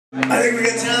I think we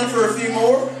got time for a few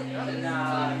more.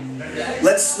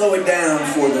 Let's slow it down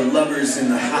for the lovers in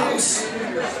the house.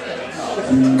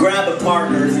 Grab a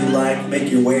partner if you like,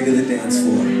 make your way to the dance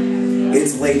floor.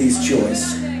 It's ladies'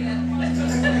 choice.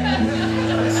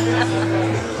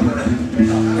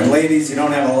 And ladies, you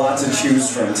don't have a lot to choose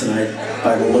from tonight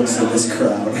by the looks of this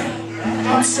crowd.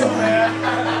 I'm sorry.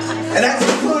 And that's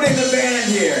including the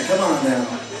band here. Come on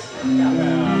now.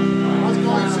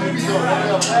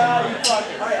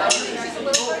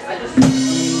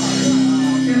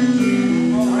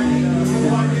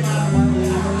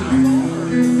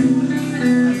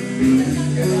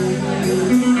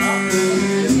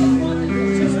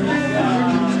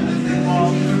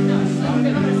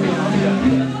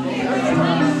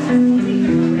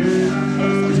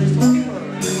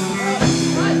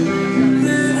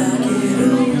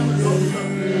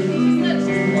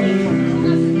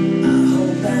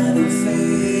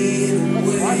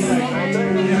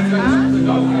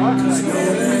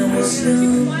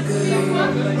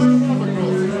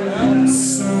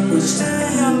 So much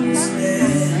time is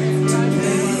left to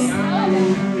play.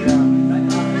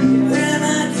 When I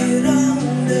get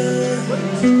older,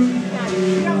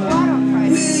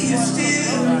 will you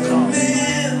still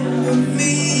remember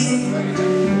me?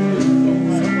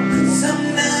 'Cause I'm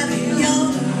not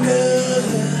younger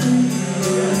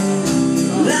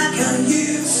like I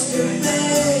used to be.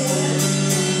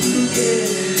 Yeah.